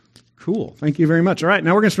Cool. Thank you very much. All right,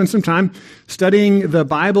 now we're going to spend some time studying the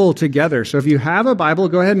Bible together. So if you have a Bible,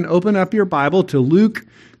 go ahead and open up your Bible to Luke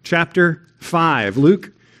chapter 5.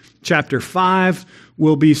 Luke chapter 5.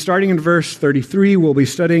 We'll be starting in verse 33. We'll be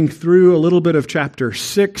studying through a little bit of chapter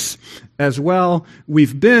 6 as well.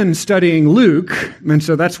 We've been studying Luke, and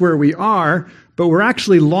so that's where we are, but we're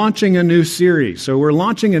actually launching a new series. So we're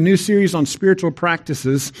launching a new series on spiritual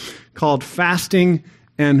practices called Fasting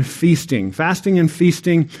and Feasting. Fasting and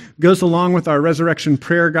feasting goes along with our resurrection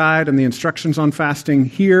prayer guide and the instructions on fasting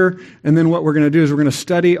here. And then what we're going to do is we're going to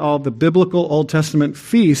study all the biblical Old Testament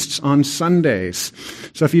feasts on Sundays.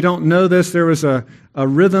 So if you don't know this, there was a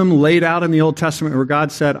rhythm laid out in the Old Testament where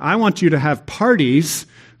God said, I want you to have parties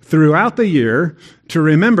throughout the year to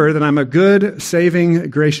remember that I'm a good,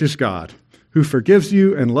 saving, gracious God who forgives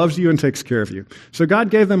you and loves you and takes care of you. So God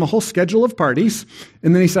gave them a whole schedule of parties,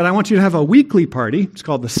 and then he said, I want you to have a weekly party, it's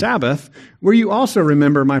called the Sabbath, where you also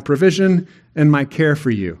remember my provision and my care for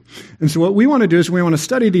you. And so what we want to do is we want to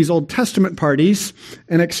study these Old Testament parties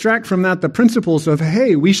and extract from that the principles of,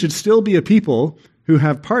 hey, we should still be a people who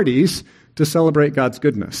have parties to celebrate God's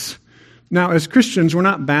goodness. Now, as Christians, we're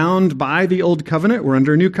not bound by the Old Covenant, we're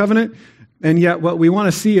under a new covenant, and yet what we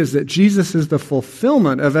want to see is that Jesus is the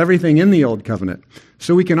fulfillment of everything in the Old Covenant.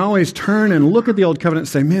 So we can always turn and look at the Old Covenant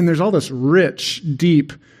and say, man, there's all this rich,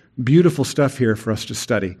 deep, beautiful stuff here for us to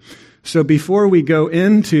study. So before we go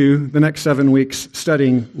into the next 7 weeks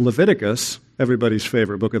studying Leviticus, everybody's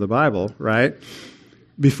favorite book of the Bible, right?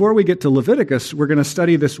 Before we get to Leviticus, we're going to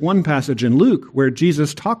study this one passage in Luke where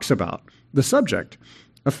Jesus talks about the subject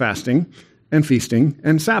of fasting and feasting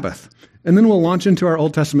and Sabbath. And then we'll launch into our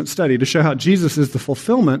Old Testament study to show how Jesus is the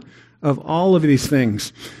fulfillment of all of these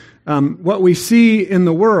things. What we see in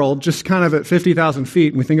the world, just kind of at 50,000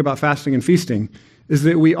 feet, when we think about fasting and feasting, is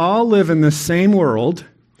that we all live in the same world,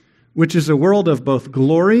 which is a world of both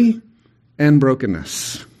glory and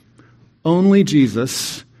brokenness. Only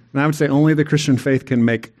Jesus, and I would say only the Christian faith, can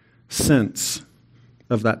make sense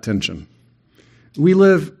of that tension. We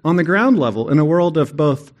live on the ground level in a world of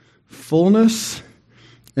both fullness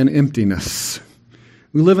and emptiness.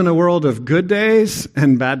 We live in a world of good days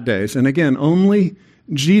and bad days. And again, only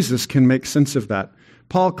Jesus can make sense of that.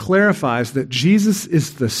 Paul clarifies that Jesus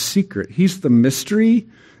is the secret. He's the mystery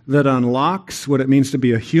that unlocks what it means to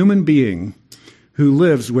be a human being who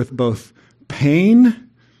lives with both pain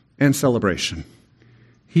and celebration.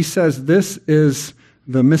 He says this is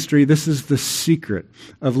the mystery, this is the secret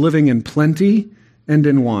of living in plenty and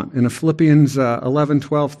in want. In Philippians 11,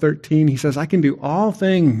 12, 13, he says, I can do all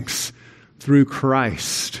things through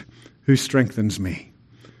Christ who strengthens me.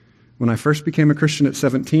 When I first became a Christian at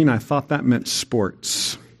 17, I thought that meant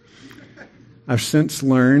sports. I've since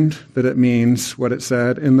learned that it means what it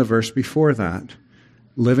said in the verse before that,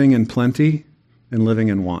 living in plenty and living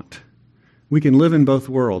in want. We can live in both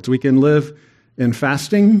worlds. We can live in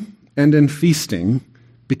fasting and in feasting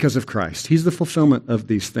because of Christ. He's the fulfillment of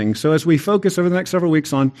these things. So as we focus over the next several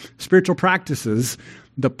weeks on spiritual practices,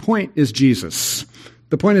 the point is Jesus.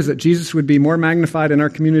 The point is that Jesus would be more magnified in our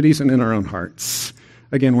communities and in our own hearts.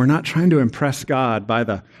 Again, we're not trying to impress God by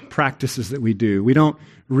the practices that we do. We don't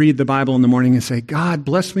read the Bible in the morning and say, God,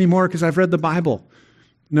 bless me more because I've read the Bible.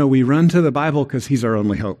 No, we run to the Bible because he's our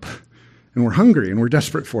only hope. And we're hungry and we're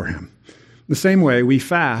desperate for him. The same way, we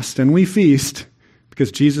fast and we feast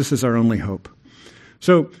because Jesus is our only hope.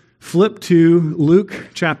 So flip to Luke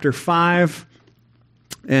chapter 5,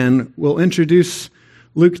 and we'll introduce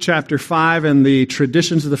Luke chapter 5 and the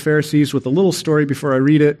traditions of the Pharisees with a little story before I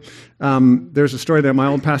read it. There's a story that my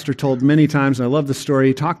old pastor told many times, and I love the story.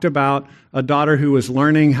 He talked about a daughter who was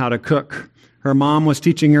learning how to cook. Her mom was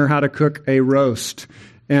teaching her how to cook a roast.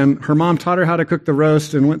 And her mom taught her how to cook the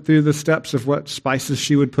roast and went through the steps of what spices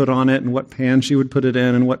she would put on it and what pan she would put it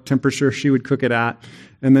in and what temperature she would cook it at.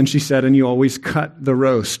 And then she said, and you always cut the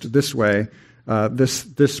roast this way,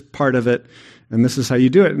 this part of it, and this is how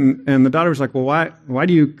you do it. And the daughter was like, well, why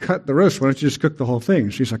do you cut the roast? Why don't you just cook the whole thing?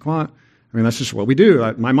 She's like, well, I mean, that's just what we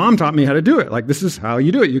do. My mom taught me how to do it. Like, this is how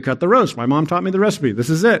you do it. You cut the roast. My mom taught me the recipe.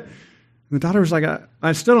 This is it. And the daughter was like,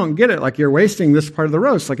 I still don't get it. Like, you're wasting this part of the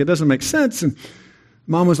roast. Like, it doesn't make sense. And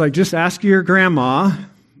Mom was like, just ask your grandma,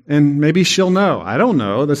 and maybe she'll know. I don't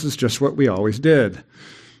know. This is just what we always did.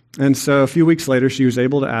 And so a few weeks later, she was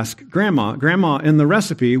able to ask Grandma, in the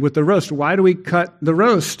recipe with the roast, why do we cut the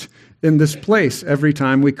roast in this place every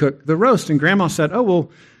time we cook the roast? And Grandma said, oh,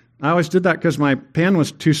 well, I always did that because my pan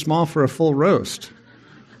was too small for a full roast.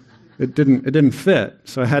 It didn't fit,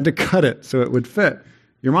 so I had to cut it so it would fit.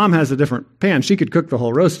 Your mom has a different pan. She could cook the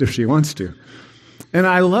whole roast if she wants to. And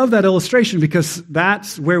I love that illustration because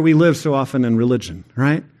that's where we live so often in religion,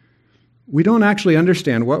 right? we don't actually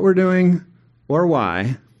understand what we're doing or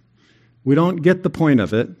why. We don't get the point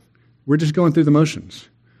of it. We're just going through the motions.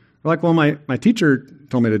 We're like, well, my teacher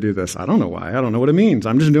told me to do this. I don't know why. I don't know what it means.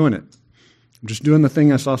 I'm just doing it. I'm just doing the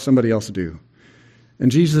thing I saw somebody else do.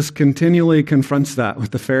 And Jesus continually confronts that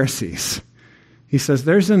with the Pharisees. He says,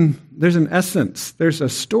 there's an essence, there's a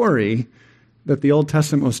story that the Old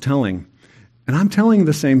Testament was telling. And I'm telling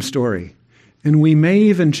the same story. And we may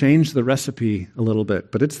even change the recipe a little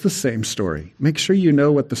bit, but it's the same story. Make sure you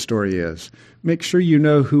know what the story is. Make sure you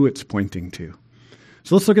know who it's pointing to.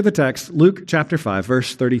 So let's look at the text, Luke chapter 5,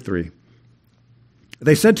 verse 33.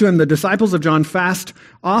 They said to him, the disciples of John fast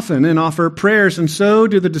often and offer prayers, and so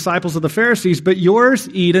do the disciples of the Pharisees, but yours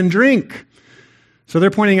eat and drink. So they're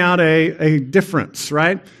pointing out a difference,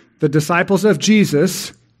 right? The disciples of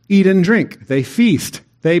Jesus eat and drink. They feast.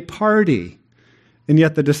 They party. And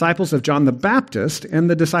yet the disciples of John the Baptist and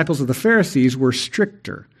the disciples of the Pharisees were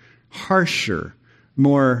stricter, harsher,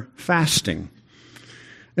 more fasting.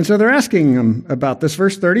 And so they're asking them about this.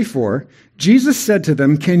 Verse 34, Jesus said to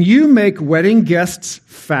them, can you make wedding guests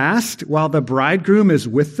fast while the bridegroom is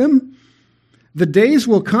with them? The days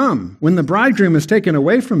will come when the bridegroom is taken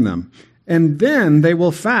away from them, and then they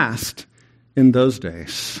will fast in those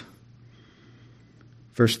days.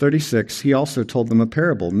 Verse 36, he also told them a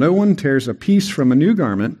parable. No one tears a piece from a new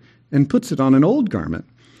garment and puts it on an old garment.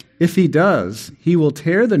 If he does, he will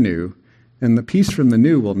tear the new, and the piece from the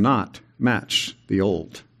new will not match the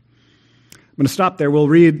old. I'm going to stop there. We'll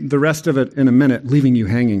read the rest of it in a minute, leaving you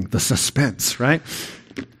hanging. The suspense, right?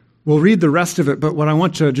 We'll read the rest of it, but what I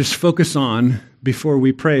want to just focus on before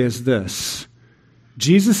we pray is this.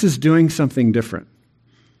 Jesus is doing something different,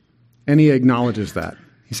 and he acknowledges that.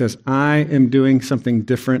 He says, I am doing something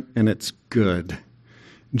different, and it's good.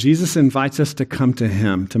 Jesus invites us to come to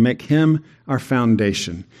him, to make him our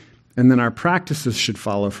foundation, and then our practices should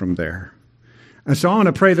follow from there. And so I want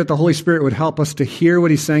to pray that the Holy Spirit would help us to hear what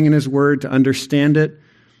he's saying in his word, to understand it,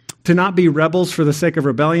 to not be rebels for the sake of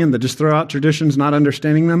rebellion, that just throw out traditions, not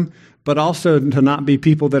understanding them, but also to not be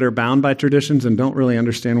people that are bound by traditions and don't really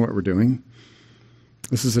understand what we're doing.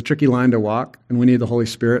 This is a tricky line to walk, and we need the Holy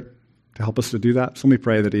Spirit to help us to do that. So let me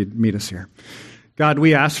pray that he'd meet us here. God,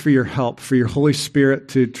 we ask for your help, for your Holy Spirit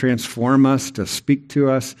to transform us, to speak to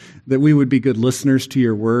us, that we would be good listeners to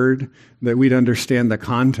your word, that we'd understand the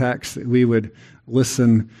context, that we would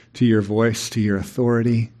listen to your voice, to your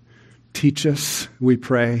authority. Teach us, we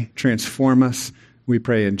pray. Transform us, we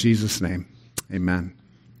pray in Jesus' name. Amen.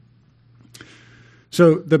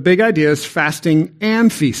 So the big idea is fasting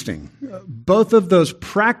and feasting. Both of those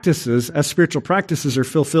practices, as spiritual practices, are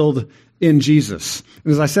fulfilled in Jesus.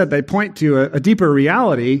 And as I said, they point to a deeper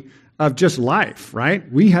reality of just life, right?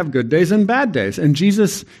 We have good days and bad days, and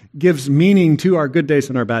Jesus gives meaning to our good days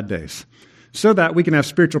and our bad days so that we can have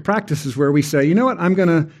spiritual practices where we say, you know what, I'm going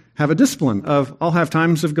to have a discipline of I'll have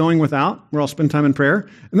times of going without, where I'll spend time in prayer,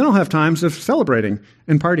 and then I'll have times of celebrating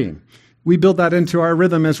and partying. We build that into our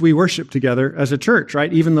rhythm as we worship together as a church,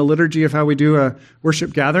 right? Even the liturgy of how we do a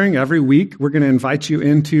worship gathering every week, we're going to invite you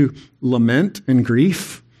into lament and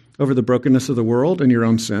grief over the brokenness of the world and your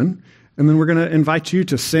own sin. And then we're going to invite you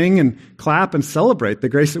to sing and clap and celebrate the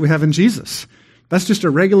grace that we have in Jesus. That's just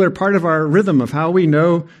a regular part of our rhythm of how we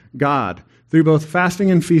know God, through both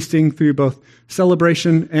fasting and feasting, through both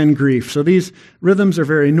celebration and grief. So these rhythms are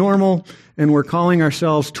very normal, and we're calling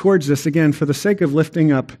ourselves towards this, again, for the sake of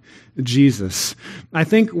lifting up Jesus. I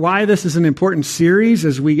think why this is an important series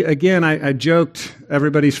is I joked,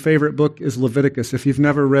 everybody's favorite book is Leviticus. If you've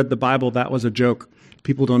never read the Bible, that was a joke.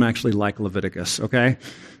 People don't actually like Leviticus, okay?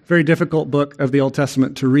 Very difficult book of the Old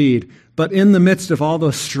Testament to read. But in the midst of all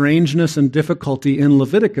the strangeness and difficulty in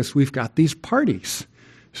Leviticus, we've got these parties.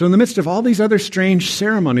 So in the midst of all these other strange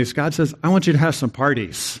ceremonies, God says, I want you to have some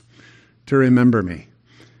parties to remember me.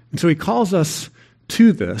 And so he calls us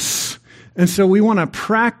to this. And so we want to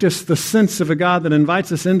practice the sense of a God that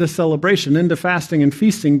invites us into celebration, into fasting and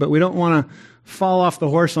feasting, but we don't want to fall off the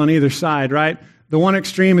horse on either side, right? The one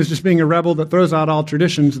extreme is just being a rebel that throws out all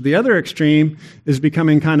traditions. The other extreme is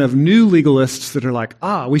becoming kind of new legalists that are like,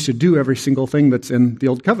 we should do every single thing that's in the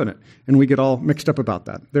Old Covenant. And we get all mixed up about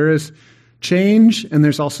that. There is change, and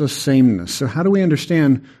there's also sameness. So how do we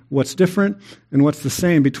understand what's different and what's the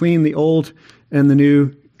same between the Old and the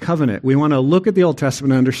New Covenant? We want to look at the Old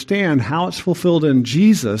Testament and understand how it's fulfilled in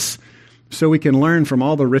Jesus so we can learn from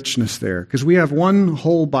all the richness there. Because we have one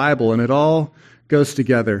whole Bible, and it all goes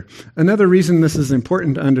together. Another reason this is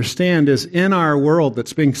important to understand is in our world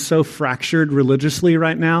that's being so fractured religiously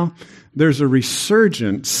right now, there's a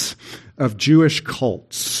resurgence of Jewish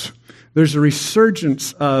cults. There's a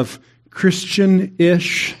resurgence of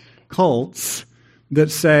Christian-ish cults that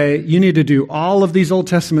say you need to do all of these Old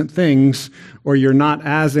Testament things or you're not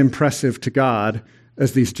as impressive to God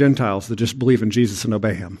as these Gentiles that just believe in Jesus and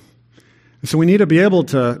obey him. So we need to be able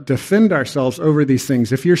to defend ourselves over these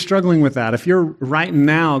things. If you're struggling with that, if you're right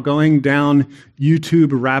now going down YouTube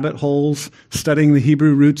rabbit holes, studying the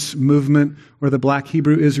Hebrew roots movement or the Black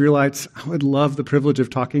Hebrew Israelites, I would love the privilege of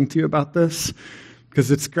talking to you about this because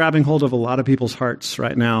it's grabbing hold of a lot of people's hearts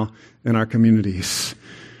right now in our communities.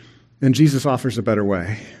 And Jesus offers a better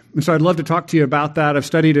way. And so I'd love to talk to you about that. I've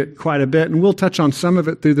studied it quite a bit, and we'll touch on some of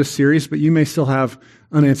it through this series, but you may still have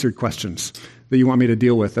unanswered questions that you want me to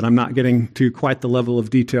deal with, that I'm not getting to quite the level of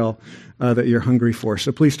detail that you're hungry for.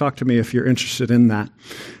 So please talk to me if you're interested in that.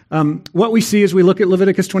 What we see as we look at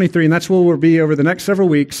Leviticus 23, and that's where we'll be over the next several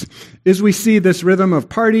weeks, is we see this rhythm of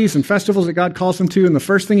parties and festivals that God calls them to, and the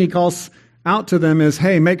first thing he calls out to them is,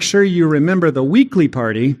 hey, make sure you remember the weekly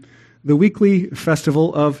party, the weekly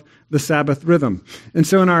festival of the Sabbath rhythm. And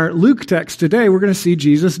so in our Luke text today, we're going to see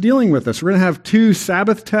Jesus dealing with this. We're going to have 2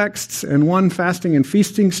 Sabbath texts and 1 fasting and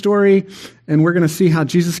feasting story, and we're going to see how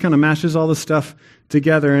Jesus kind of mashes all this stuff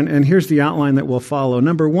together. And here's the outline that we'll follow.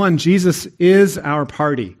 Number 1, Jesus is our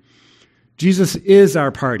party. Jesus is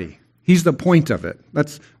our party. He's the point of it.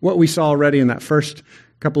 That's what we saw already in that first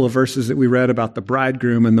couple of verses that we read about the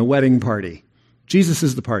bridegroom and the wedding party. Jesus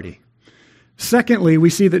is the party. Secondly, we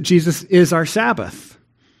see that Jesus is our Sabbath.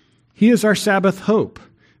 He is our Sabbath hope.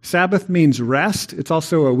 Sabbath means rest. It's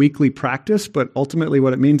also a weekly practice, but ultimately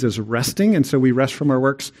what it means is resting, and so we rest from our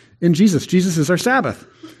works in Jesus. Jesus is our Sabbath.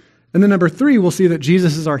 And then number 3, we'll see that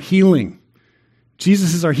Jesus is our healing.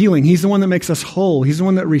 Jesus is our healing. He's the one that makes us whole. He's the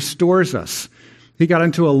one that restores us. He got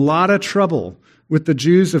into a lot of trouble with the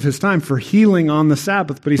Jews of his time for healing on the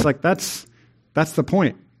Sabbath, but he's like, that's the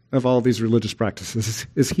point of all these religious practices,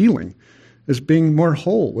 is healing. Is being more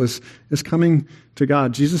whole, is coming to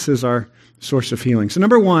God. Jesus is our source of healing. So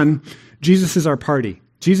number 1, Jesus is our party.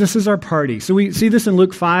 Jesus is our party. So we see this in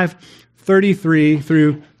Luke 5:33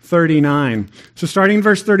 through 39. So starting in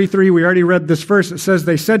verse 33, we already read this verse. It says,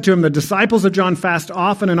 they said to him, the disciples of John fast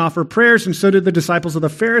often and offer prayers, and so did the disciples of the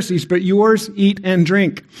Pharisees, but yours eat and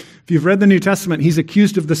drink. If you've read the New Testament, he's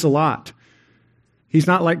accused of this a lot. He's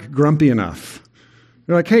not like grumpy enough.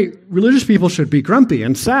 They're like, hey, religious people should be grumpy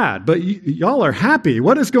and sad, but y'all are happy.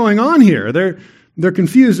 What is going on here? They're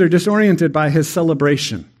confused. They're disoriented by his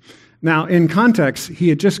celebration. Now, in context, he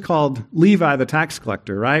had just called Levi the tax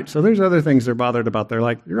collector, right? So there's other things they're bothered about. They're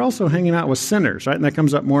like, you're also hanging out with sinners, right? And that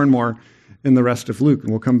comes up more and more in the rest of Luke. And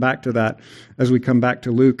we'll come back to that as we come back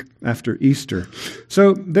to Luke after Easter.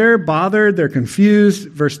 So they're bothered. They're confused.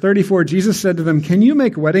 Verse 34, Jesus said to them, can you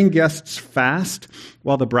make wedding guests fast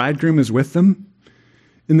while the bridegroom is with them?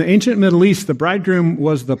 In the ancient Middle East, the bridegroom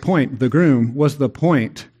was the point, the groom was the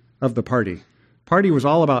point of the party. Party was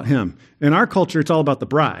all about him. In our culture, it's all about the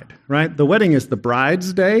bride, right? The wedding is the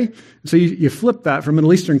bride's day. So you flip that from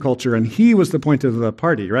Middle Eastern culture, and he was the point of the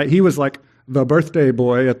party, right? He was like the birthday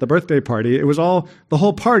boy at the birthday party. It was the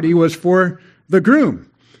whole party was for the groom.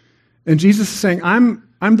 And Jesus is saying, I'm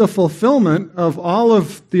the fulfillment of all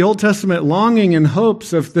of the Old Testament longing and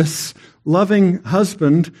hopes of this loving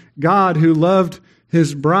husband, God, who loved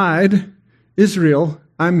his bride, Israel.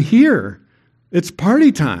 I'm here. It's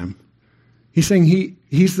party time. He's saying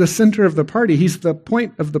he's the center of the party. He's the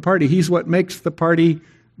point of the party. He's what makes the party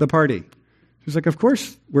the party. He's like, of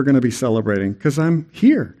course we're going to be celebrating because I'm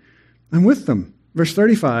here. I'm with them. Verse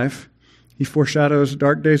 35, he foreshadows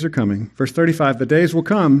dark days are coming. Verse 35, the days will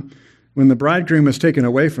come when the bridegroom is taken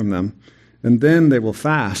away from them, and then they will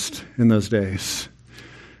fast in those days.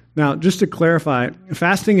 Now, just to clarify,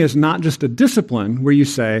 fasting is not just a discipline where you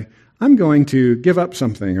say, I'm going to give up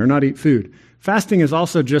something or not eat food. Fasting is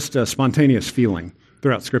also just a spontaneous feeling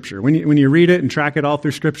throughout Scripture. When you read it and track it all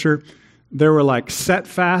through Scripture, there were like set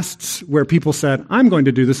fasts where people said, I'm going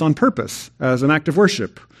to do this on purpose as an act of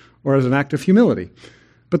worship or as an act of humility.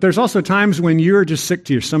 But there's also times when you're just sick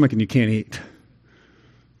to your stomach and you can't eat,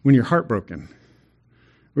 when you're heartbroken.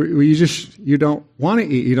 You don't want to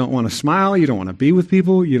eat, you don't want to smile, you don't want to be with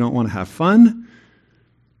people, you don't want to have fun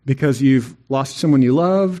because you've lost someone you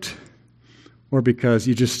loved or because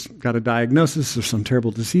you just got a diagnosis of some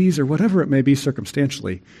terrible disease or whatever it may be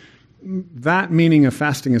circumstantially. That meaning of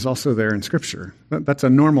fasting is also there in Scripture. That's a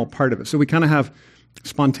normal part of it. So we kind of have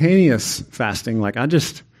spontaneous fasting, like I'm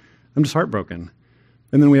just heartbroken.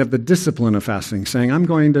 And then we have the discipline of fasting, saying I'm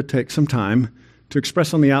going to take some time to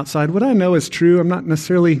express on the outside what I know is true. I'm not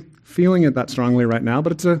necessarily feeling it that strongly right now,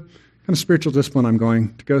 but it's a kind of spiritual discipline I'm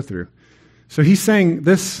going to go through. So he's saying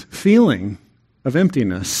this feeling of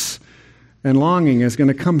emptiness and longing is going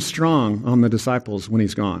to come strong on the disciples when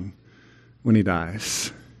he's gone, when he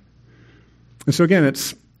dies. And so again,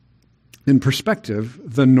 it's in perspective,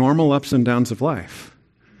 the normal ups and downs of life.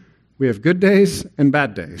 We have good days and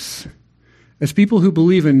bad days. As people who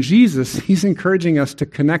believe in Jesus, he's encouraging us to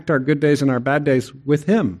connect our good days and our bad days with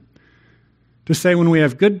him. To say when we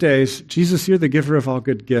have good days, Jesus, you're the giver of all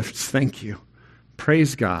good gifts. Thank you.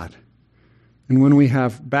 Praise God. And when we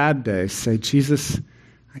have bad days, say, Jesus,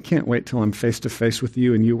 I can't wait till I'm face to face with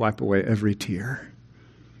you and you wipe away every tear.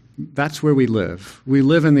 That's where we live. We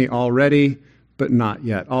live in the already, but not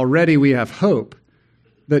yet. Already we have hope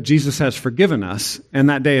that Jesus has forgiven us, and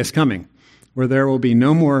that day is coming, where there will be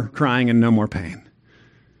no more crying and no more pain.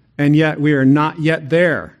 And yet we are not yet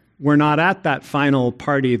there. We're not at that final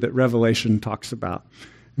party that Revelation talks about.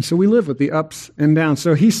 And so we live with the ups and downs.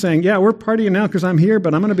 So he's saying, yeah, we're partying now because I'm here,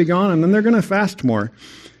 but I'm going to be gone, and then they're going to fast more.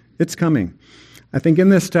 It's coming. I think in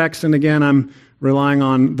this text, and again, I'm relying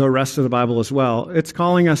on the rest of the Bible as well, it's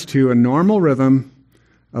calling us to a normal rhythm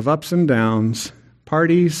of ups and downs,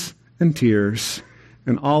 parties and tears,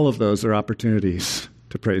 and all of those are opportunities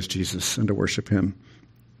to praise Jesus and to worship him.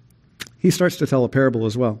 He starts to tell a parable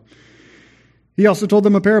as well. He also told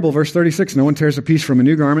them a parable, verse 36, no one tears a piece from a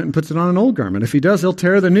new garment and puts it on an old garment. If he does, he'll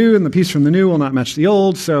tear the new, and the piece from the new will not match the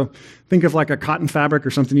old. So think of like a cotton fabric or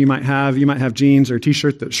something you might have. You might have jeans or a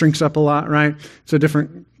t-shirt that shrinks up a lot, right? So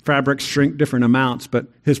different fabrics shrink different amounts. But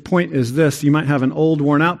his point is this: you might have an old,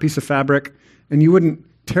 worn-out piece of fabric, and you wouldn't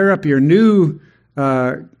tear up your new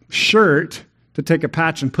shirt to take a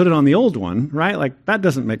patch and put it on the old one, right? Like, that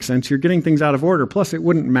doesn't make sense. You're getting things out of order. Plus, it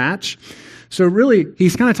wouldn't match. So really,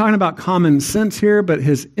 he's kind of talking about common sense here, but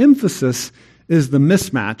his emphasis is the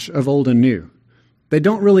mismatch of old and new. They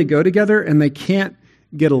don't really go together, and they can't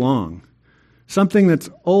get along. Something that's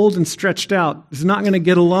old and stretched out is not going to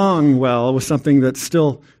get along well with something that's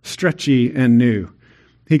still stretchy and new.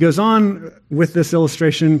 He goes on with this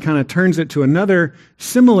illustration, kind of turns it to another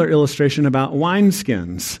similar illustration about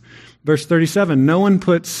wineskins. Verse 37, no one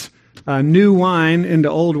puts new wine into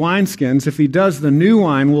old wineskins. If he does, the new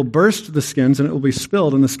wine will burst the skins and it will be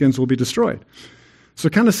spilled and the skins will be destroyed. So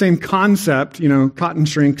kind of same concept, cotton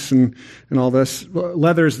shrinks and all this.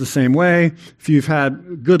 Leather is the same way. If you've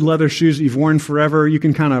had good leather shoes that you've worn forever, you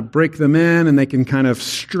can kind of break them in and they can kind of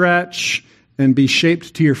stretch and be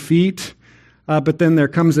shaped to your feet. But then there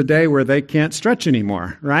comes a day where they can't stretch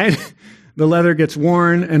anymore, right? The leather gets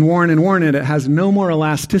worn and worn and worn, and it has no more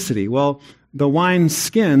elasticity. Well, the wine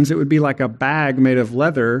skins, it would be like a bag made of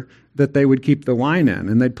leather that they would keep the wine in.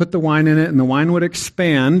 And they'd put the wine in it, and the wine would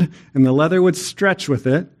expand, and the leather would stretch with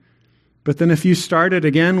it. But then if you started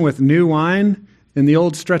again with new wine in the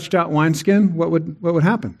old stretched out wineskin, what would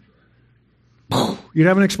happen? You'd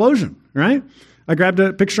have an explosion, right? I grabbed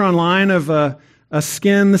a picture online of a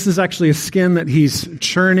skin. This is actually a skin that he's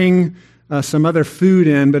churning some other food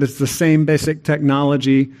in, but it's the same basic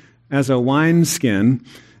technology as a wine skin.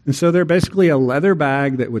 And so they're basically a leather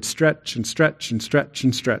bag that would stretch and stretch and stretch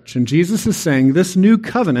and stretch. And Jesus is saying this new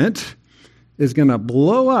covenant is going to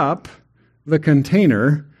blow up the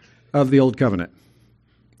container of the old covenant.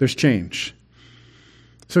 There's change.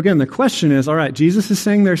 So again, the question is, all right, Jesus is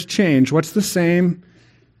saying there's change. What's the same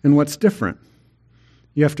and what's different?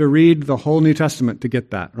 You have to read the whole New Testament to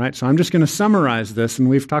get that, right? So I'm just going to summarize this, and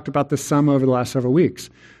we've talked about this some over the last several weeks.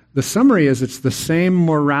 The summary is it's the same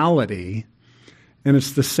morality, and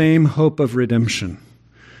it's the same hope of redemption.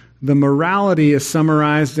 The morality is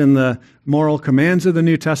summarized in the moral commands of the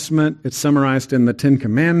New Testament. It's summarized in the Ten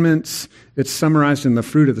Commandments. It's summarized in the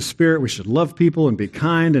fruit of the Spirit. We should love people and be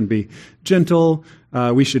kind and be gentle.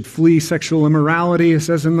 We should flee sexual immorality, it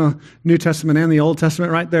says in the New Testament and the Old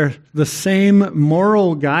Testament, right? They're the same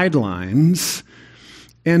moral guidelines,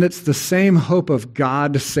 and it's the same hope of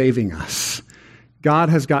God saving us. God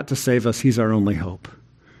has got to save us. He's our only hope.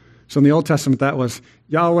 So in the Old Testament, that was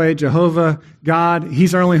Yahweh, Jehovah, God.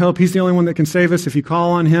 He's our only hope. He's the only one that can save us. If you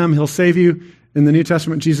call on him, he'll save you. In the New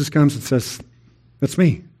Testament, Jesus comes and says, that's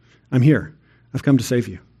me. I'm here. I've come to save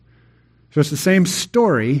you. So it's the same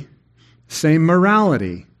story, same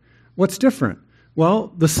morality. What's different?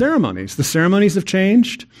 Well, the ceremonies. The ceremonies have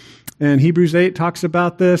changed. And Hebrews 8 talks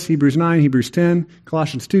about this. Hebrews 9, Hebrews 10,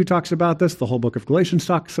 Colossians 2 talks about this. The whole book of Galatians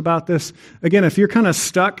talks about this. Again, if you're kind of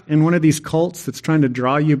stuck in one of these cults that's trying to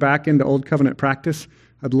draw you back into Old Covenant practice,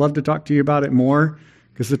 I'd love to talk to you about it more,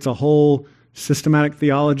 because it's a whole systematic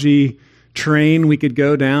theology train we could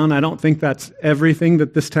go down. I don't think that's everything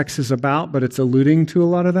that this text is about, but it's alluding to a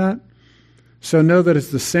lot of that. So know that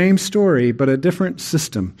it's the same story, but a different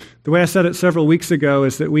system. The way I said it several weeks ago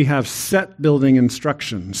is that we have set building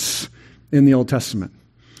instructions in the Old Testament.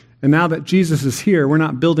 And now that Jesus is here, we're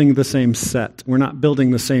not building the same set. We're not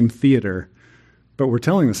building the same theater, but we're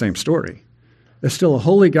telling the same story. There's still a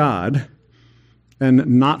holy God and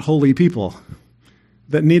not holy people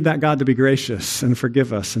that need that God to be gracious and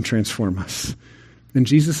forgive us and transform us. And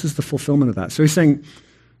Jesus is the fulfillment of that. So he's saying,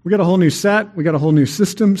 we got a whole new set, we got a whole new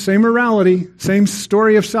system, same morality, same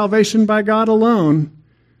story of salvation by God alone,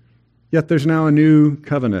 yet there's now a new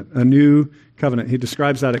covenant, a new covenant. He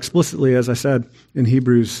describes that explicitly, as I said, in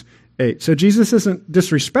Hebrews 8. So Jesus isn't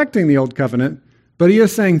disrespecting the old covenant, but he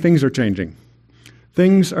is saying things are changing.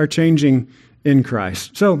 Things are changing in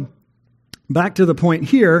Christ. So back to the point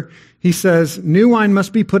here, he says, new wine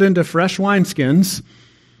must be put into fresh wineskins.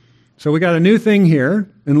 So we got a new thing here,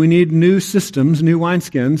 and we need new systems, new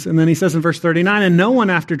wineskins. And then he says in verse 39, and no one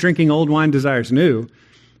after drinking old wine desires new,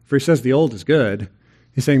 for he says the old is good.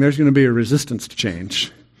 He's saying there's going to be a resistance to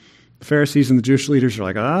change. The Pharisees and the Jewish leaders are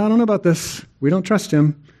like, I don't know about this. We don't trust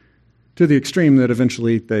him. To the extreme that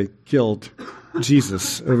eventually they killed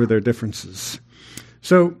Jesus over their differences.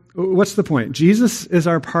 So what's the point? Jesus is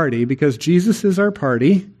our party. Because Jesus is our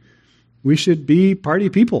party, we should be party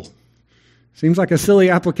people. Seems like a silly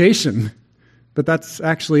application, but that's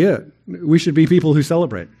actually it. We should be people who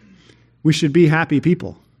celebrate. We should be happy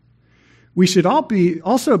people. We should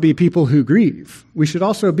also be people who grieve. We should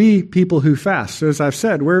also be people who fast. So as I've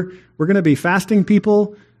said, we're going to be fasting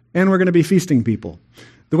people and we're going to be feasting people.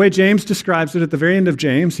 The way James describes it at the very end of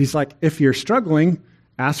James, he's like, if you're struggling,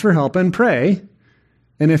 ask for help and pray.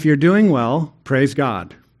 And if you're doing well, praise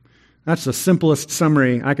God. That's the simplest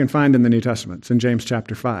summary I can find in the New Testament. It's in James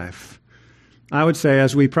chapter 5. I would say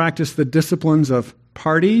as we practice the disciplines of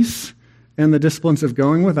parties and the disciplines of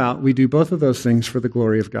going without, we do both of those things for the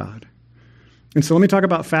glory of God. And so let me talk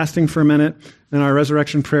about fasting for a minute and our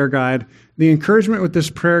resurrection prayer guide. The encouragement with this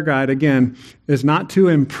prayer guide, again, is not to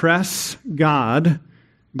impress God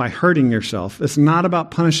by hurting yourself. It's not about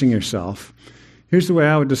punishing yourself. Here's the way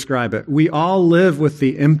I would describe it. We all live with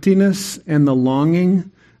the emptiness and the longing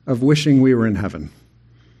of wishing we were in heaven.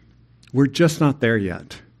 We're just not there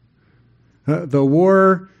yet. The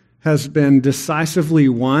war has been decisively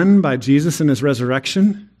won by Jesus and his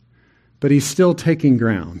resurrection, but he's still taking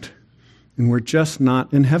ground. And we're just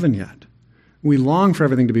not in heaven yet. We long for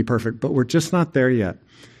everything to be perfect, but we're just not there yet.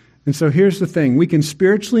 And so here's the thing. We can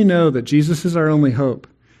spiritually know that Jesus is our only hope.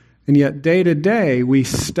 And yet day to day, we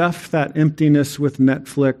stuff that emptiness with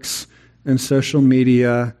Netflix and social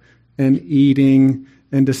media and eating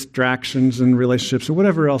and distractions and relationships or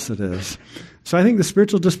whatever else it is. So I think the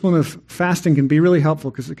spiritual discipline of fasting can be really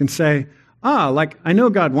helpful because it can say, I know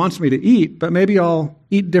God wants me to eat, but maybe I'll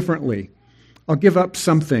eat differently. I'll give up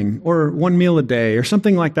something, or one meal a day, or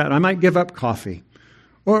something like that. I might give up coffee.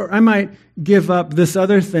 Or I might give up this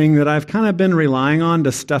other thing that I've kind of been relying on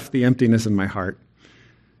to stuff the emptiness in my heart.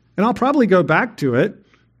 And I'll probably go back to it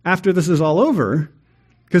after this is all over,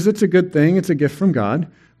 because it's a good thing, it's a gift from God,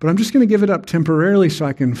 but I'm just going to give it up temporarily so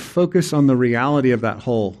I can focus on the reality of that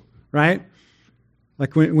whole, right?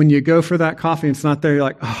 Like when you go for that coffee and it's not there, you're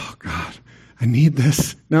like, oh God, I need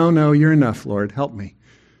this. No, you're enough, Lord, help me.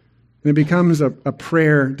 And it becomes a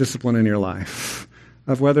prayer discipline in your life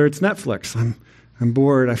of whether it's Netflix. I'm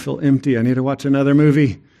bored, I feel empty, I need to watch another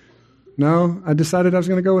movie. No, I decided I was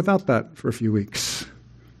going to go without that for a few weeks.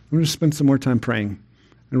 I'm going to spend some more time praying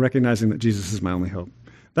and recognizing that Jesus is my only hope.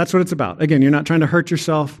 That's what it's about. Again, you're not trying to hurt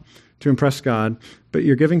yourself to impress God, but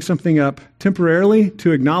you're giving something up temporarily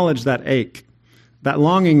to acknowledge that ache, that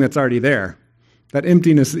longing that's already there, that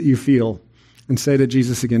emptiness that you feel, and say to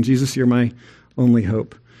Jesus again, Jesus, you're my only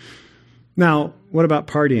hope. Now, what about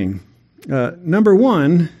partying? Number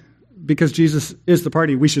one, because Jesus is the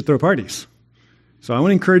party, we should throw parties. So I want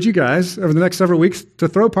to encourage you guys over the next several weeks to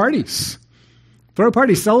throw parties. Throw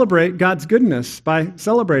parties, celebrate God's goodness by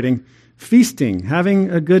celebrating, feasting, having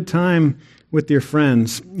a good time with your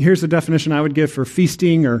friends. Here's the definition I would give for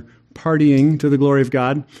feasting or partying to the glory of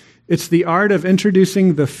God. It's the art of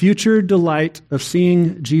introducing the future delight of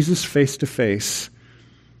seeing Jesus face to face,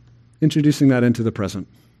 introducing that into the present.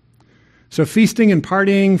 So feasting and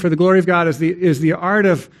partying for the glory of God is the art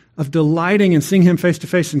of delighting and seeing him face to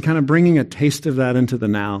face and kind of bringing a taste of that into the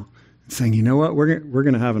now. And saying, you know what, we're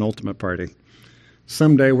going to have an ultimate party.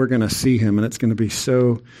 Someday we're going to see him and it's going to be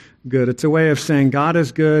so good. It's a way of saying God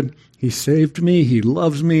is good. He saved me. He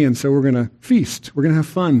loves me. And so we're going to feast. We're going to have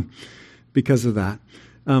fun because of that.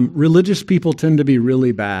 Religious people tend to be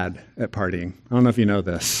really bad at partying. I don't know if you know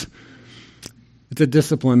this. It's a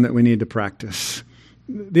discipline that we need to practice.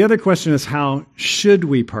 The other question is, how should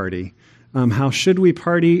we party? How should we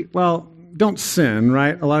party? Well, don't sin,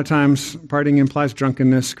 right? A lot of times partying implies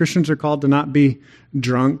drunkenness. Christians are called to not be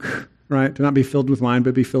drunk, right? To not be filled with wine,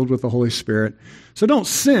 but be filled with the Holy Spirit. So don't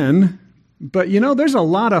sin, but there's a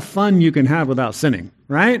lot of fun you can have without sinning,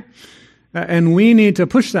 right? And we need to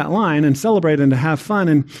push that line and celebrate and to have fun.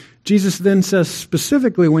 And Jesus then says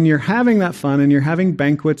specifically, when you're having that fun and you're having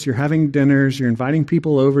banquets, you're having dinners, you're inviting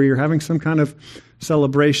people over, you're having some kind of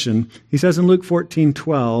celebration, he says in Luke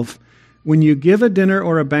 14:12, when you give a dinner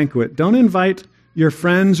or a banquet, don't invite your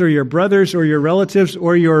friends or your brothers or your relatives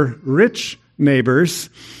or your rich neighbors,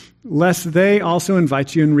 lest they also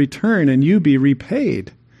invite you in return and you be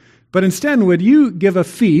repaid. But instead, would you give a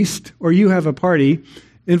feast or you have a party,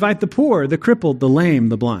 invite the poor, the crippled, the lame,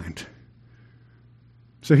 the blind.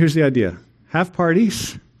 So here's the idea. Have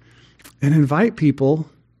parties and invite people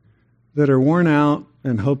that are worn out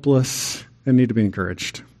and hopeless and need to be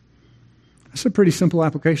encouraged. That's a pretty simple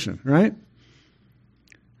application, right?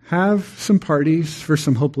 Have some parties for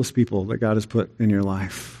some hopeless people that God has put in your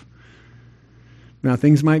life. Now,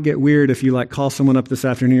 things might get weird if you call someone up this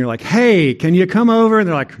afternoon, you're like, hey, can you come over? And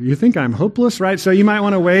they're like, you think I'm hopeless, right? So you might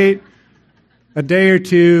want to wait a day or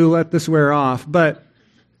two, let this wear off. But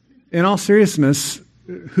in all seriousness,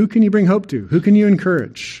 who can you bring hope to? Who can you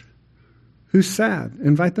encourage? Who's sad?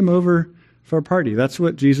 Invite them over for a party. That's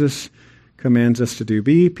what Jesus commands us to do.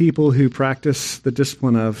 Be people who practice the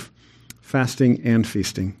discipline of fasting and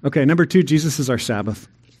feasting. Okay, number 2, Jesus is our Sabbath.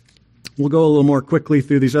 We'll go a little more quickly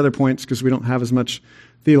through these other points because we don't have as much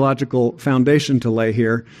theological foundation to lay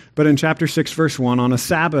here. But in chapter 6, verse 1, on a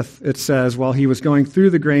Sabbath, it says, while he was going through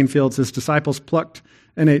the grain fields, his disciples plucked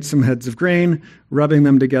and ate some heads of grain, rubbing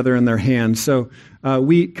them together in their hands. So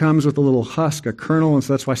wheat comes with a little husk, a kernel, and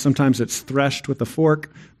so that's why sometimes it's threshed with a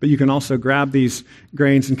fork. But you can also grab these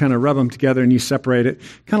grains and kind of rub them together and you separate it,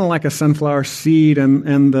 kind of like a sunflower seed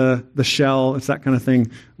and the shell. It's that kind of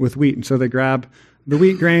thing with wheat. And so they grab the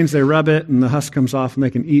wheat grains, they rub it, and the husk comes off, and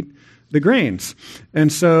they can eat the grains.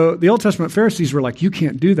 And so the Old Testament Pharisees were like, you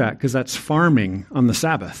can't do that because that's farming on the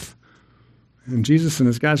Sabbath. And Jesus and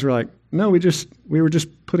his guys were like, no, we were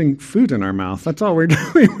just putting food in our mouth. That's all we're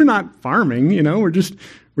doing. We're not farming, we're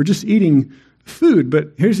just eating food. But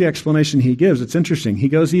here's the explanation he gives. It's interesting. He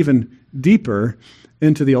goes even deeper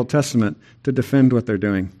into the Old Testament to defend what they're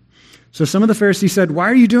doing. So some of the Pharisees said,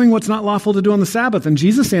 why are you doing what's not lawful to do on the Sabbath? And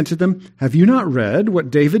Jesus answered them, have you not read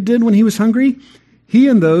what David did when he was hungry? He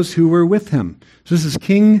and those who were with him. So this is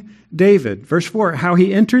King David. Verse 4, how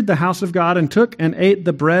he entered the house of God and took and ate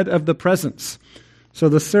the bread of the presence. So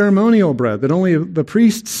the ceremonial bread that only the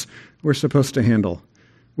priests were supposed to handle,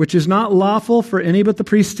 which is not lawful for any but the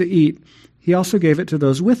priests to eat. He also gave it to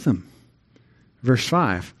those with him. Verse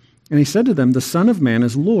 5, and he said to them, the Son of Man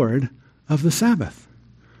is Lord of the Sabbath.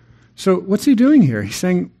 So what's he doing here? He's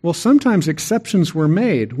saying, well, sometimes exceptions were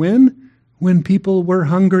made. When people were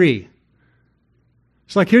hungry.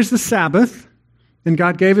 It's like, here's the Sabbath, and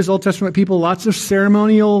God gave his Old Testament people lots of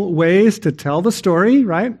ceremonial ways to tell the story,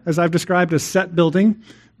 right? As I've described as set building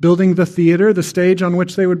the theater, the stage on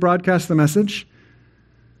which they would broadcast the message.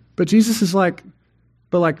 But Jesus is like,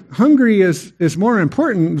 hungry is more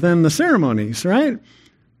important than the ceremonies, right?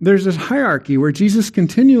 There's this hierarchy where Jesus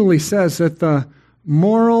continually says that the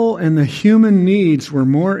moral and the human needs were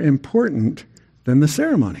more important than the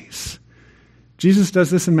ceremonies. Jesus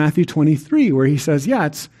does this in Matthew 23, where he says, yeah,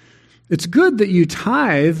 it's good that you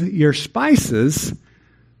tithe your spices,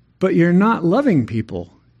 but you're not loving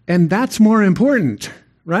people. And that's more important,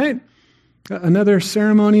 right? Another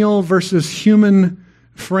ceremonial versus human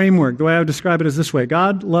framework. The way I would describe it is this way.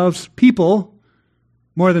 God loves people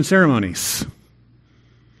more than ceremonies.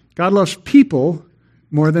 God loves people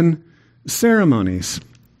more than ceremonies.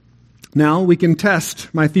 Now we can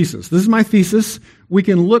test my thesis. This is my thesis. We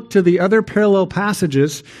can look to the other parallel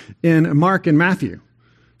passages in Mark and Matthew.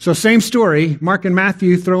 So same story, Mark and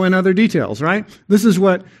Matthew throw in other details, right? This is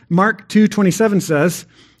what Mark 2:27 says.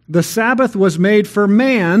 The Sabbath was made for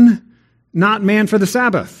man, not man for the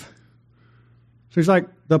Sabbath. So he's like,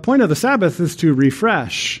 the point of the Sabbath is to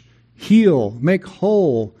refresh, heal, make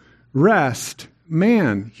whole, rest,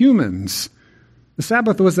 man, humans. The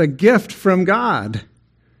Sabbath was a gift from God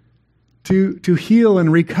to heal and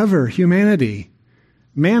recover humanity.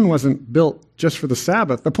 Man wasn't built just for the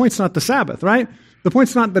Sabbath. The point's not the Sabbath, right? The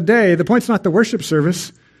point's not the day. The point's not the worship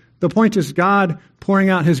service. The point is God pouring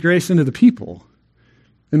out his grace into the people.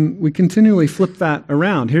 And we continually flip that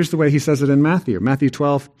around. Here's the way he says it in Matthew. Matthew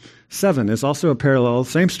 12:7 is also a parallel,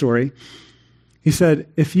 same story. He said,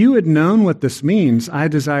 if you had known what this means, I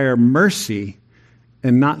desire mercy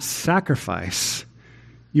and not sacrifice,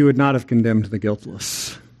 you would not have condemned the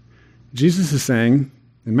guiltless. Jesus is saying,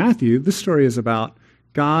 in Matthew, this story is about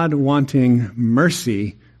God wanting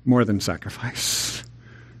mercy more than sacrifice.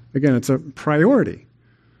 Again, it's a priority.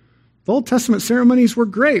 The Old Testament ceremonies were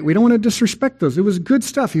great. We don't want to disrespect those. It was good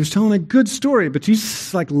stuff. He was telling a good story. But Jesus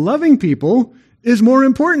is like, loving people is more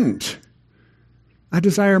important. I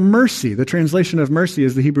desire mercy. The translation of mercy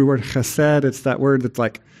is the Hebrew word chesed. It's that word that's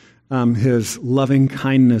like his loving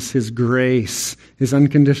kindness, his grace, his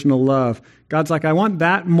unconditional love. God's like, I want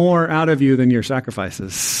that more out of you than your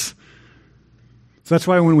sacrifices. So that's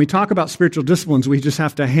why when we talk about spiritual disciplines, we just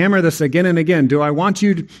have to hammer this again and again. Do I want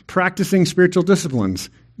you practicing spiritual disciplines?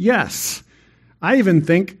 Yes. I even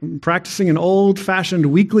think practicing an old-fashioned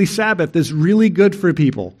weekly Sabbath is really good for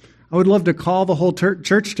people. I would love to call the whole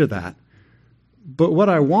church to that. But what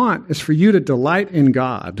I want is for you to delight in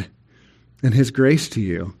God and his grace to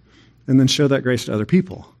you, and then show that grace to other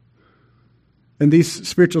people. And these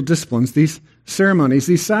spiritual disciplines, these ceremonies,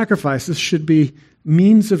 these sacrifices should be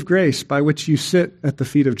means of grace by which you sit at the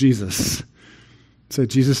feet of Jesus. Say,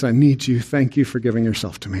 Jesus, I need you. Thank you for giving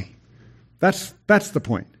yourself to me. That's the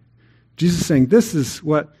point. Jesus is saying this is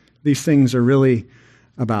what these things are really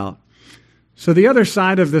about. So the other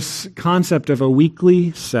side of this concept of a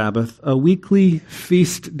weekly Sabbath, a weekly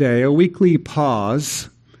feast day, a weekly pause,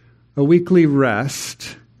 a weekly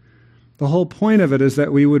rest, the whole point of it is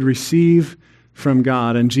that we would receive from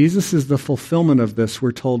God. And Jesus is the fulfillment of this.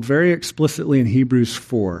 We're told very explicitly in Hebrews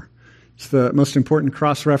 4. It's the most important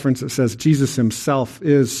cross-reference that says Jesus himself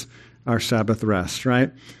is our Sabbath rest,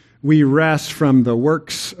 right? We rest from the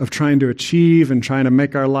works of trying to achieve and trying to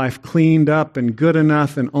make our life cleaned up and good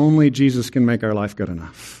enough, and only Jesus can make our life good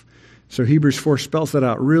enough. So Hebrews 4 spells that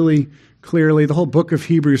out really clearly. The whole book of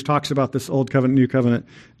Hebrews talks about this Old Covenant, New Covenant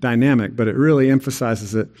dynamic, but it really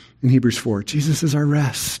emphasizes it in Hebrews 4. Jesus is our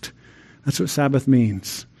rest. That's what Sabbath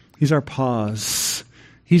means. He's our pause.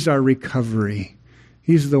 He's our recovery.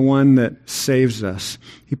 He's the one that saves us.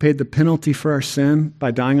 He paid the penalty for our sin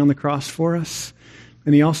by dying on the cross for us.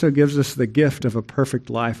 And he also gives us the gift of a perfect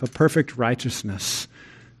life, a perfect righteousness.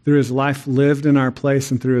 Through his life lived in our place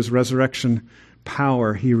and through his resurrection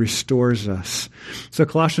power, he restores us. So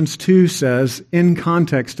Colossians 2 says, in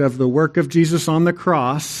context of the work of Jesus on the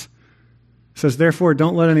cross, says, therefore,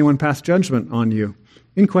 don't let anyone pass judgment on you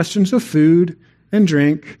in questions of food and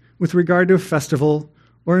drink with regard to a festival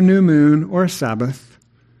or a new moon or a Sabbath.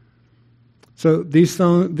 So these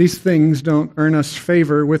things don't earn us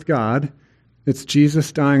favor with God. It's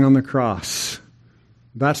Jesus dying on the cross.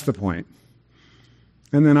 That's the point.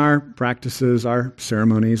 And then our practices, our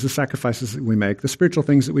ceremonies, the sacrifices that we make, the spiritual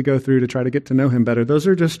things that we go through to try to get to know him better, those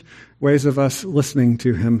are just ways of us listening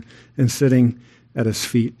to him and sitting at his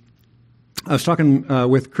feet. I was talking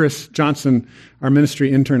with Chris Johnson, our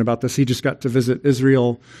ministry intern, about this. He just got to visit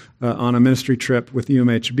Israel on a ministry trip with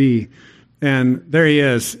UMHB. And there he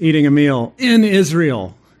is, eating a meal in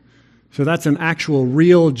Israel. So that's an actual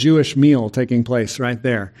real Jewish meal taking place right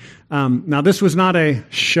there. Now, this was not a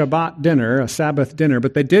Shabbat dinner, a Sabbath dinner,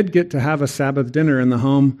 but they did get to have a Sabbath dinner in the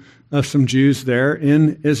home of some Jews there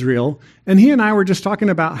in Israel. And he and I were just talking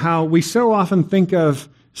about how we so often think of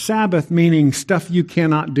Sabbath meaning stuff you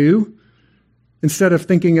cannot do, instead of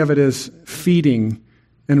thinking of it as feeding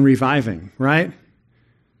and reviving, right?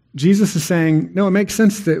 Jesus is saying, no, it makes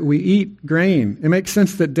sense that we eat grain. It makes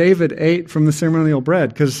sense that David ate from the ceremonial bread,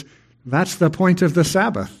 because that's the point of the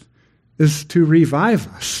Sabbath, is to revive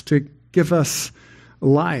us, to give us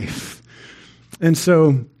life. And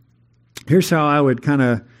so here's how I would kind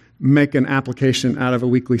of make an application out of a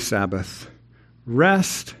weekly Sabbath.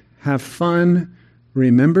 Rest, have fun,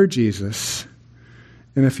 remember Jesus.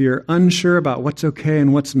 And if you're unsure about what's okay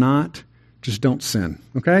and what's not, just don't sin,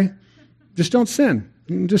 okay? Just don't sin.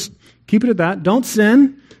 Just keep it at that. Don't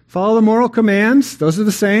sin. Follow the moral commands. Those are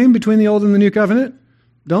the same between the Old and the New Covenant.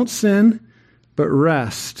 Don't sin, but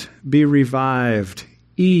rest, be revived,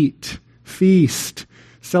 eat, feast,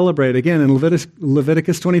 celebrate. Again, in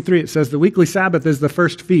Leviticus 23, it says the weekly Sabbath is the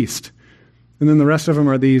first feast, and then the rest of them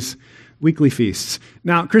are these weekly feasts.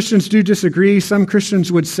 Now, Christians do disagree. Some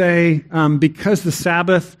Christians would say because the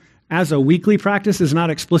Sabbath as a weekly practice is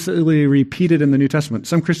not explicitly repeated in the New Testament,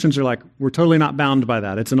 some Christians are like, we're totally not bound by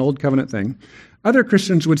that. It's an old covenant thing. Other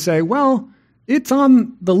Christians would say, well, it's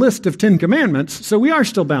on the list of 10 commandments, so we are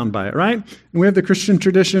still bound by it, right? And we have the Christian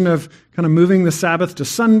tradition of kind of moving the Sabbath to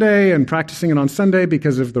Sunday and practicing it on Sunday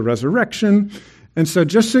because of the resurrection. And so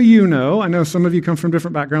just so you know, I know some of you come from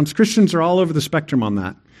different backgrounds, Christians are all over the spectrum on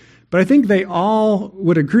that. But I think they all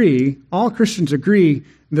would agree, all Christians agree,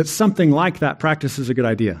 that something like that practice is a good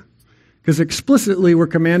idea. Because explicitly we're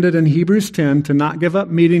commanded in Hebrews 10 to not give up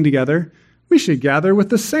meeting together. We should gather with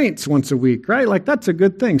the saints once a week, right? Like that's a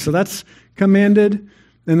good thing. So that's commanded.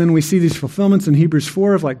 And then we see these fulfillments in Hebrews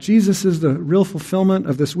 4 of like Jesus is the real fulfillment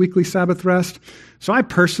of this weekly Sabbath rest. So I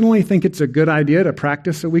personally think it's a good idea to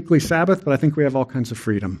practice a weekly Sabbath, but I think we have all kinds of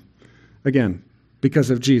freedom. Again,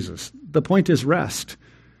 because of Jesus. The point is rest.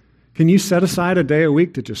 Can you set aside a day a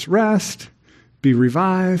week to just rest, be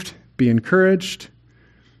revived, be encouraged.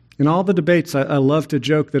 In all the debates, I love to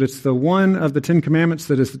joke that it's the one of the 10 commandments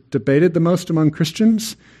that is debated the most among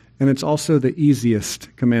Christians, and it's also the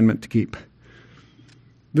easiest commandment to keep.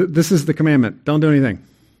 This is the commandment. Don't do anything.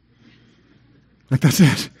 Like, that's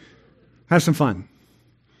it. Have some fun.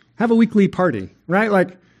 Have a weekly party, right?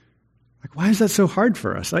 Like, why is that so hard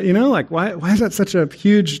for us? Why is that such a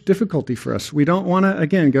huge difficulty for us? We don't want to,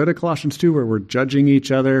 again, go to Colossians 2 where we're judging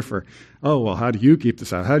each other for, how do you keep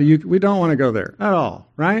this out? We don't want to go there at all,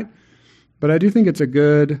 right? But I do think it's a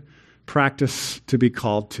good practice to be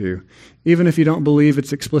called to. Even if you don't believe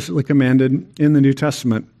it's explicitly commanded in the New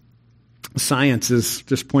Testament, science is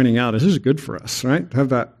just pointing out this is good for us, right? To have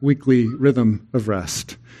that weekly rhythm of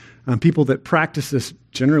rest. People that practice this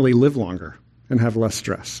generally live longer and have less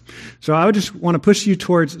stress. So I would just want to push you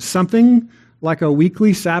towards something like a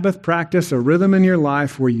weekly Sabbath practice, a rhythm in your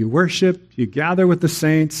life where you worship, you gather with the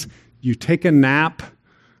saints, you take a nap,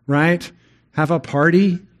 right? Have a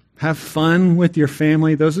party, have fun with your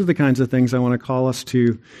family. Those are the kinds of things I want to call us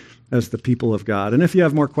to as the people of God. And if you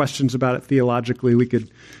have more questions about it theologically, we could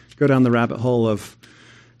go down the rabbit hole of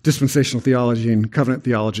dispensational theology and covenant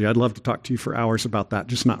theology. I'd love to talk to you for hours about that,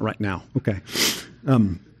 just not right now. Okay.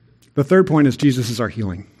 The third point is Jesus is our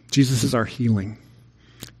healing. Jesus is our healing.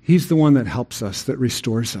 He's the one that helps us, that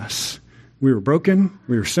restores us. We were broken.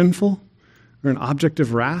 We were sinful. We're an object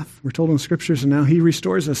of wrath, we're told in the Scriptures, and now he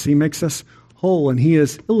restores us. He makes us whole, and he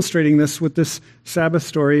is illustrating this with this Sabbath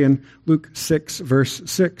story in Luke 6, verse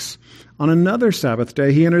 6. On another Sabbath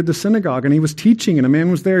day, he entered the synagogue, and he was teaching, and a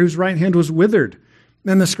man was there whose right hand was withered.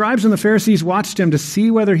 And the scribes and the Pharisees watched him to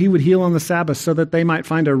see whether he would heal on the Sabbath so that they might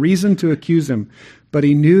find a reason to accuse him. But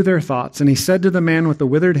he knew their thoughts, and he said to the man with the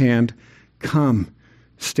withered hand, "Come,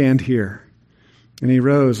 stand here." And he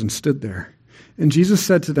rose and stood there. And Jesus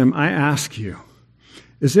said to them, "I ask you,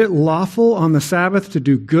 is it lawful on the Sabbath to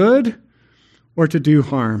do good or to do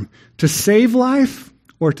harm, to save life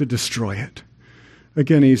or to destroy it?"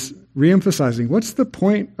 Again, he's reemphasizing, what's the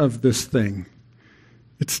point of this thing?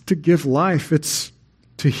 It's to give life. It's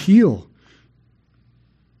to heal.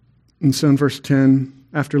 And so in verse 10,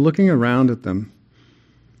 after looking around at them,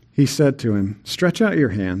 he said to him, "Stretch out your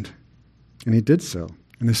hand." And he did so,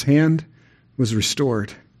 and his hand was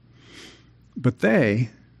restored. But they,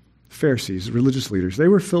 Pharisees, religious leaders, they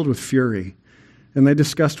were filled with fury, and they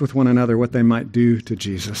discussed with one another what they might do to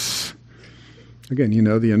Jesus. Again, you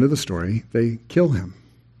know the end of the story. They kill him.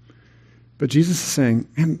 But Jesus is saying,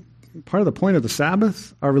 and part of the point of the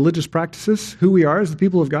Sabbath, our religious practices, who we are as the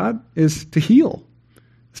people of God, is to heal,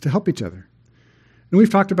 is to help each other. And we've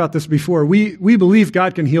talked about this before. We believe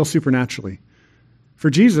God can heal supernaturally. For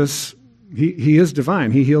Jesus, he is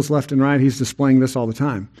divine. He heals left and right. He's displaying this all the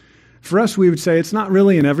time. For us, we would say it's not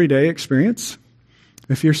really an everyday experience.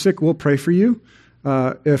 If you're sick, we'll pray for you.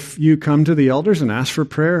 If you come to the elders and ask for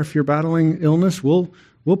prayer, if you're battling illness, we'll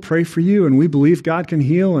pray for you, and we believe God can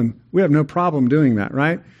heal, and we have no problem doing that,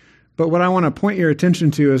 right? But what I want to point your attention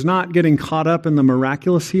to is not getting caught up in the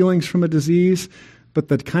miraculous healings from a disease, but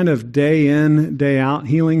the kind of day in, day out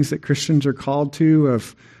healings that Christians are called to,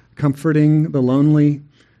 of comforting the lonely,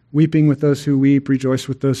 weeping with those who weep, rejoice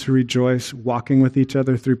with those who rejoice, walking with each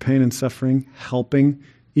other through pain and suffering, helping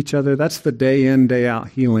each other. That's the day in, day out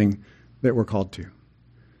healing that we're called to.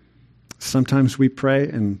 Sometimes we pray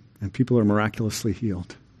and people are miraculously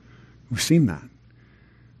healed. We've seen that.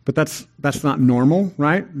 But that's not normal,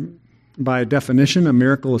 right? By definition, a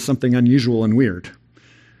miracle is something unusual and weird.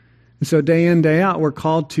 And so day in, day out, we're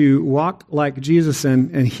called to walk like Jesus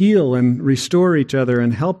and heal and restore each other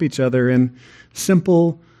and help each other in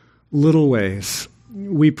simple little ways.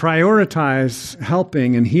 We prioritize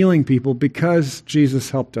helping and healing people because Jesus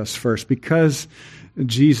helped us first, because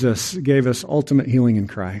Jesus gave us ultimate healing in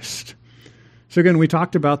Christ. So again, we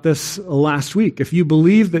talked about this last week. If you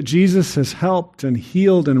believe that Jesus has helped and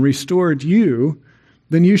healed and restored you,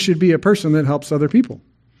 then you should be a person that helps other people.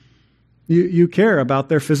 You care about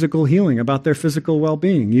their physical healing, about their physical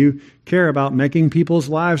well-being. You care about making people's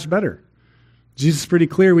lives better. Jesus is pretty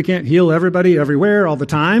clear we can't heal everybody everywhere all the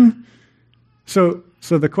time. So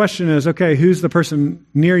the question is, okay, who's the person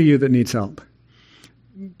near you that needs help?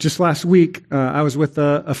 Just last week, I was with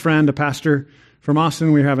a friend, a pastor from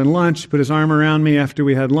Austin. We were having lunch. He put his arm around me after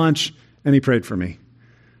we had lunch, and he prayed for me.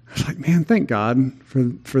 I was like, man, thank God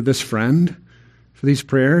for this friend, for these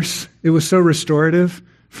prayers. It was so restorative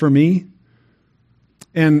for me.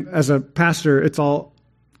 And as a pastor, it's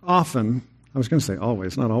often, I was going to say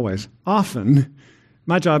always, not always, often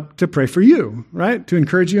my job to pray for you, right? To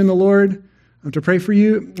encourage you in the Lord, to pray for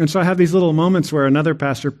you. And so I have these little moments where another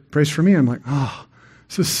pastor prays for me. I'm like, oh,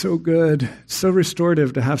 This is so good. It's so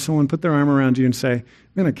restorative to have someone put their arm around you and say, I'm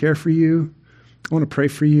going to care for you. I want to pray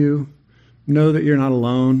for you. Know that you're not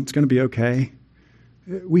alone. It's going to be okay.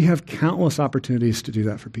 We have countless opportunities to do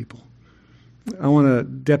that for people. I want to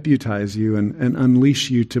deputize you and unleash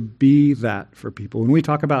you to be that for people. When we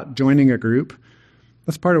talk about joining a group,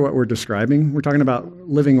 that's part of what we're describing. We're talking about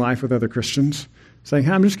living life with other Christians, saying,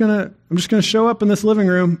 hey, I'm just gonna show up in this living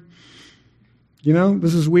room.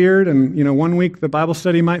 This is weird, and 1 week the Bible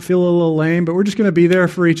study might feel a little lame, but we're just going to be there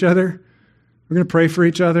for each other. We're going to pray for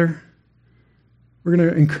each other. We're going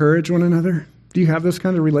to encourage one another. Do you have those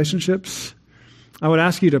kind of relationships? I would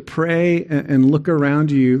ask you to pray and look around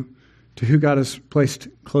you to who God has placed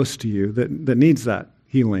close to you that needs that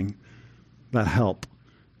healing, that help,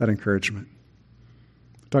 that encouragement.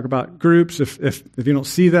 Talk about groups. If you don't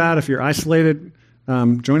see that, if you're isolated,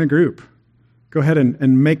 join a group. Go ahead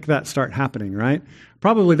and make that start happening, right?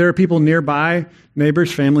 Probably there are people nearby, neighbors,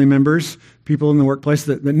 family members, people in the workplace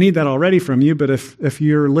that need that already from you. But if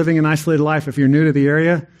you're living an isolated life, if you're new to the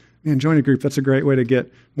area, man, join a group. That's a great way to get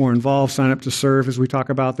more involved. Sign up to serve, as we talk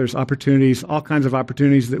about. There's opportunities, all kinds of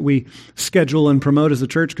opportunities that we schedule and promote as a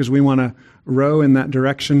church because we want to row in that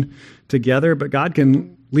direction together. But God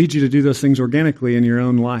can lead you to do those things organically in your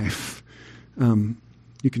own life.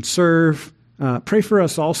 You can serve. Pray for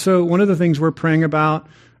us also. One of the things we're praying about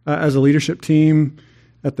as a leadership team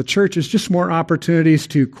at the church is just more opportunities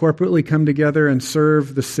to corporately come together and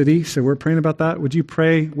serve the city. So we're praying about that. Would you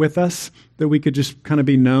pray with us that we could just kind of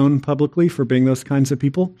be known publicly for being those kinds of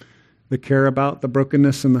people that care about the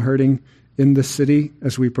brokenness and the hurting in the city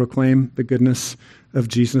as we proclaim the goodness of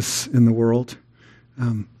Jesus in the world?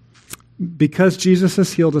 Because Jesus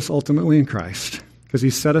has healed us ultimately in Christ, because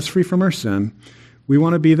he set us free from our sin, we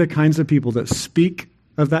want to be the kinds of people that speak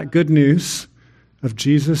of that good news of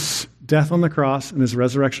Jesus' death on the cross and his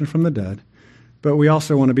resurrection from the dead. But we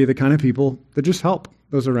also want to be the kind of people that just help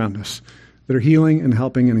those around us, that are healing and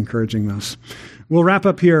helping and encouraging those. We'll wrap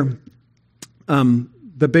up here.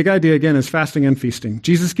 The big idea, again, is fasting and feasting.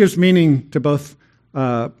 Jesus gives meaning to both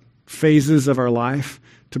phases of our life,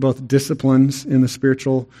 to both disciplines in the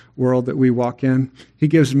spiritual world that we walk in. He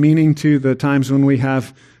gives meaning to the times when we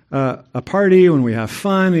have a party, when we have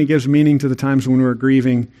fun, and he gives meaning to the times when we're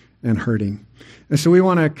grieving and hurting. And so we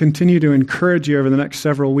want to continue to encourage you over the next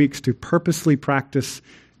several weeks to purposely practice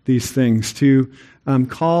these things, to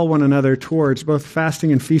call one another towards both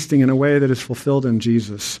fasting and feasting in a way that is fulfilled in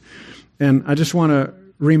Jesus. And I just want to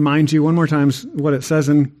remind you one more time what it says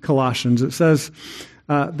in Colossians. It says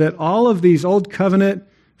that all of these old covenant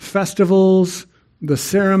festivals, the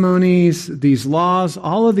ceremonies, these laws,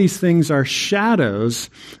 all of these things are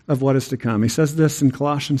shadows of what is to come. He says this in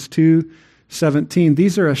Colossians 2:17.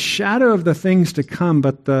 These are a shadow of the things to come,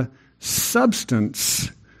 but the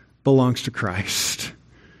substance belongs to Christ.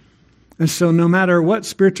 And so no matter what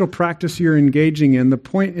spiritual practice you're engaging in, the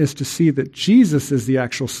point is to see that Jesus is the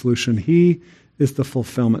actual solution. He is the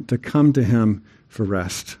fulfillment, to come to him for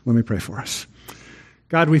rest. Let me pray for us.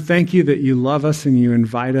 God, we thank you that you love us and you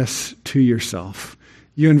invite us to yourself.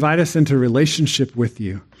 You invite us into relationship with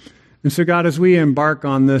you. And so, God, as we embark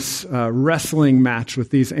on this wrestling match with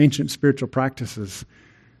these ancient spiritual practices,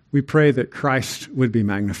 we pray that Christ would be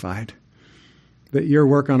magnified, that your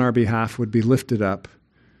work on our behalf would be lifted up,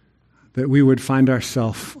 that we would find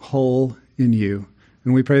ourselves whole in you.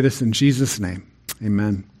 And we pray this in Jesus' name.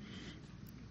 Amen.